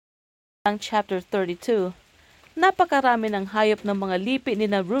Bilang chapter 32. Napakarami ng hayop ng mga lipi ni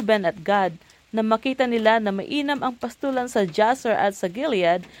na Reuben at Gad. Na makita nila na mainam ang pastulan sa Jazer at sa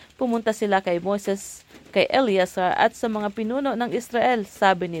Gilead, pumunta sila kay Moses, kay Eleazar at sa mga pinuno ng Israel.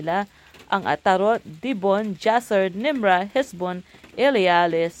 Sabi nila, ang Atarot, Dibon, Jazer, Nimra, Hesbon,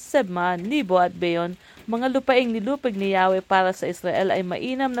 Eleale, Sebma, Nebo at Beon, mga lupaing nilupig ni Yahweh para sa Israel ay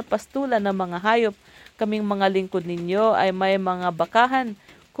mainam na pastulan ng mga hayop. Kaming mga lingkod ninyo ay may mga bakahan.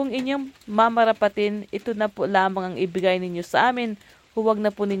 Kung inyong mamarapatin, ito na po lamang ang ibigay ninyo sa amin. Huwag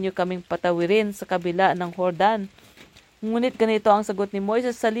na po ninyo kaming patawirin sa kabila ng Jordan. Ngunit ganito ang sagot ni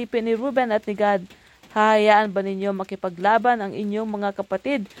Moises sa lipi ni Reuben at ni Gad. Hahayaan ba ninyo makipaglaban ang inyong mga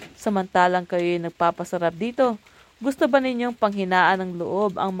kapatid samantalang kayo'y nagpapasarap dito? Gusto ba ninyong panghinaan ng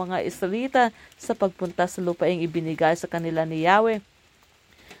loob ang mga Israelita sa pagpunta sa lupaing ibinigay sa kanila ni Yahweh?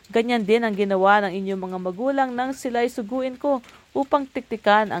 Ganyan din ang ginawa ng inyong mga magulang nang sila'y suguin ko upang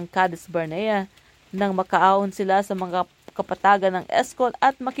tiktikan ang Kadesh Barnea. Nang makaahon sila sa mga kapatagan ng Eskol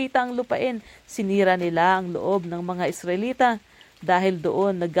at makita ang lupain, sinira nila ang loob ng mga Israelita. Dahil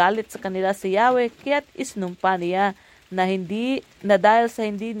doon, nagalit sa kanila si Yahweh, kaya't isinumpa niya na dahil sa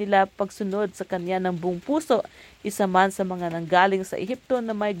hindi nila pagsunod sa kanya ng buong puso, isa man sa mga nanggaling sa Ehipto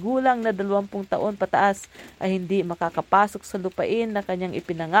na may gulang na 20 taon pataas ay hindi makakapasok sa lupain na kanyang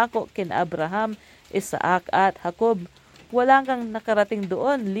ipinangako kina Abraham, Isaac at Jacob. Walang kang nakarating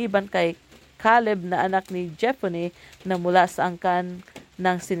doon liban kay Caleb na anak ni Jephunneh na mula sa angkan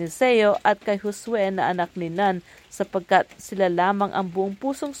ng Siniseo at kay Josue na anak ni Nun sapagkat sila lamang ang buong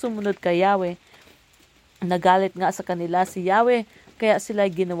pusong sumunod kay Yahweh. Nagalit nga sa kanila si Yahweh kaya sila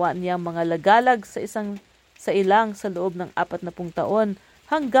ginawa niyang mga lagalag sa ilang sa loob ng 40 taon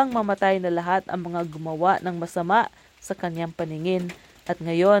hanggang mamatay na lahat ang mga gumawa ng masama sa kanyang paningin. At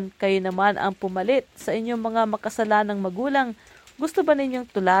ngayon, kayo naman ang pumalit sa inyong mga makasalanang magulang. Gusto ba ninyong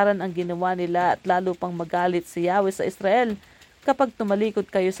tularan ang ginawa nila at lalo pang magalit si Yahweh sa Israel? Kapag tumalikod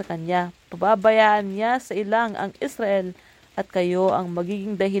kayo sa kanya, pababayaan niya sa ilang ang Israel at kayo ang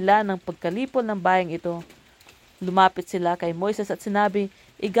magiging dahilan ng pagkalipol ng bayang ito. Lumapit sila kay Moises at sinabi,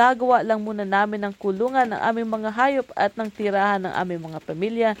 igagawa lang muna namin ng kulungan ng aming mga hayop at ng tirahan ng aming mga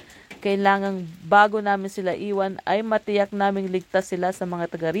pamilya. Kailangang bago namin sila iwan ay matiyak naming ligtas sila sa mga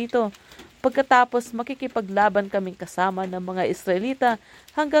taga rito. Pagkatapos makikipaglaban kaming kasama ng mga Israelita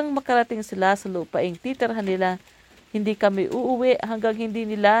hanggang makarating sila sa lupaing titirhan nila. Hindi kami uuwi hanggang hindi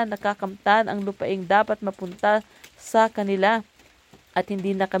nila nakakamtan ang lupaing dapat mapunta sa kanila. At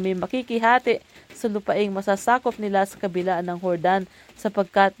hindi na kami makikihati sa lupaing masasakop nila sa kabila ng Jordan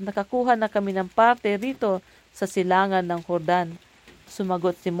sapagkat nakakuha na kami ng parte rito sa silangan ng Jordan.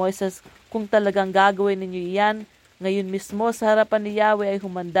 Sumagot si Moises, kung talagang gagawin ninyo iyan, ngayon mismo sa harapan ni Yahweh ay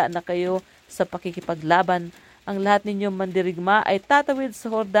humanda na kayo sa pakikipaglaban. Ang lahat ninyong mandirigma ay tatawid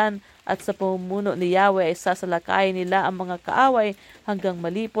sa Jordan at sa pamumuno ni Yahweh ay sasalakayin nila ang mga kaaway hanggang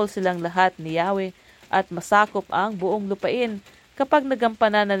malipol silang lahat ni Yahweh at masakop ang buong lupain. Kapag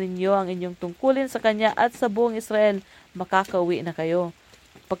nagampanan na ninyo ang inyong tungkulin sa kanya at sa buong Israel, makakauwi na kayo.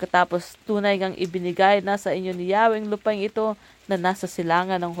 Pagkatapos tunay ngang ibinigay na sa inyo ni Yahweh ang lupain ito na nasa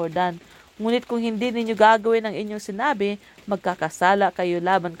silangan ng Jordan. Ngunit kung hindi ninyo gagawin ang inyong sinabi, magkakasala kayo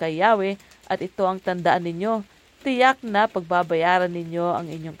laban kay Yahweh at ito ang tandaan ninyo. Tiyak na pagbabayaran ninyo ang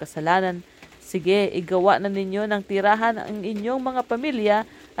inyong kasalanan. Sige, igawa na ninyo ng tirahan ang inyong mga pamilya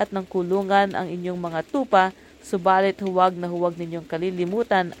at ng kulungan ang inyong mga tupa, subalit huwag na huwag ninyong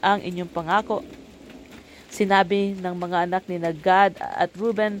kalilimutan ang inyong pangako. Sinabi ng mga anak ni Gad at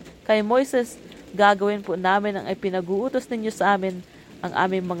Reuben kay Moises, gagawin po namin ang ipinag-uutos ninyo sa amin. Ang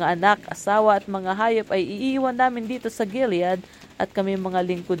aming mga anak, asawa at mga hayop ay iiwan namin dito sa Gilead at kami mga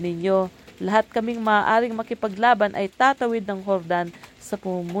lingkod ninyo. Lahat kaming maaaring makipaglaban ay tatawid ng Jordan sa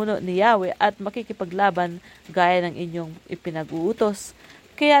pamumuno ni Yahweh at makikipaglaban gaya ng inyong ipinag-uutos.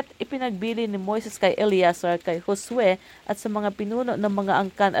 Kaya't ipinagbili ni Moises kay Eleazar, kay Josue at sa mga pinuno ng mga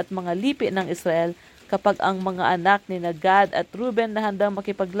angkan at mga lipi ng Israel kapag ang mga anak ni Gad at Reuben na handang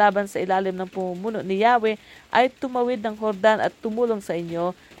makipaglaban sa ilalim ng pamumuno ni Yahweh ay tumawid ng Jordan at tumulong sa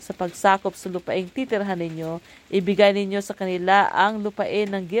inyo sa pagsakop sa lupaing titirhan ninyo, ibigay ninyo sa kanila ang lupain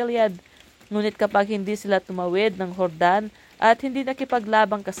ng Gilead. Ngunit kapag hindi sila tumawid ng Jordan at hindi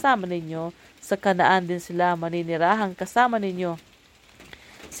nakipaglabang kasama ninyo, sa Kanaan din sila maninirahang kasama ninyo.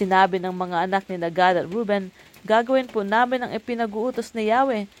 Sinabi ng mga anak ni Gad at Reuben, gagawin po namin ang ipinag-uutos ni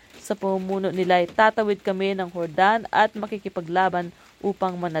Yahweh. Sa pamumuno nila ay tatawid kami ng Jordan at makikipaglaban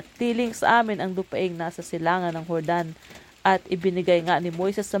upang manatiling sa amin ang lupaing nasa silangan ng Jordan. At ibinigay nga ni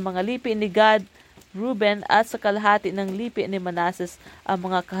Moises sa mga lipi ni Gad, Reuben at sa kalahati ng lipi ni Manases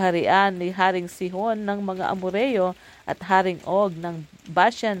ang mga kaharian ni Haring Sihon ng mga Amoreyo at Haring Og ng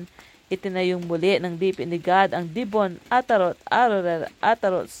Bashan. Itinayong muli ng lipi ni Gad ang Dibon, Atarot, Aroer,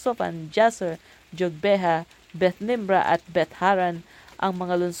 Atarot, Sofan, Jazer, Jogbeha, Beth Nimra at Beth Haran. Ang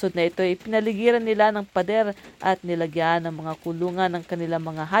mga lungsod na ito ay pinaligiran nila ng pader at nilagyan ng mga kulungan ng kanilang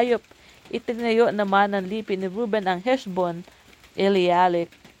mga hayop. Itinayo naman ng lipi ni Ruben ang Heshbon,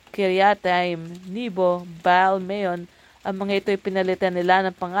 Eleale, Kiriataim, Nebo, Baal, Meon. Ang mga ito ay pinalitan nila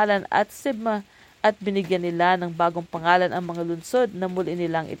ng pangalan at Sibma at binigyan nila ng bagong pangalan ang mga lungsod na muli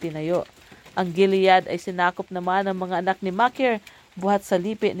nilang itinayo. Ang Gilead ay sinakop naman ng mga anak ni Makir buhat sa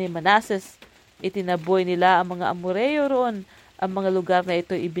lipi ni Manases. Itinaboy nila ang mga Amoreo roon. Ang mga lugar na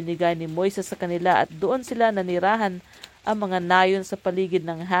ito ibinigay ni Moises sa kanila at doon sila nanirahan. Ang mga nayon sa paligid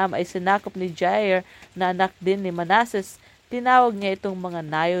ng Ham ay sinakop ni Jair na anak din ni Manases. Tinawag niya itong mga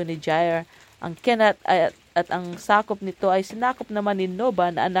nayon ni Jair. Ang Kenat at ang sakop nito ay sinakop naman ni Noba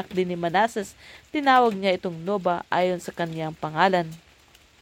na anak din ni Manases. Tinawag niya itong Noba ayon sa kanyang pangalan.